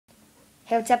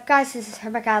Hey, what's up guys, this is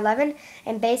Crabitat,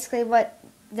 and basically what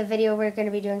the video we're going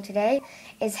to be doing today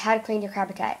is how to clean your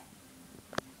Crabitat.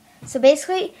 So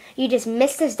basically, you just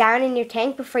mist this down in your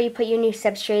tank before you put your new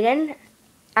substrate in,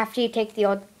 after you take the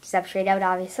old substrate out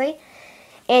obviously,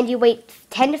 and you wait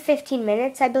 10 to 15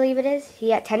 minutes, I believe it is,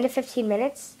 10 to 15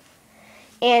 minutes,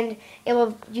 and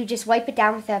you just wipe it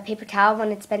down with a paper towel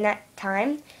when it's been that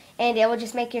time, and it will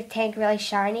just make your tank really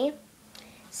shiny.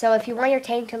 So if you want your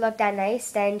tank to look that nice,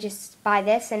 then just buy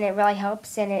this, and it really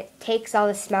helps, and it takes all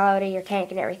the smell out of your tank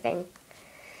and everything.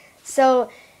 So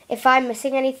if I'm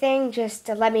missing anything, just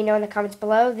let me know in the comments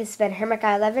below. This has been Hermit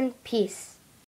Guy 11. Peace.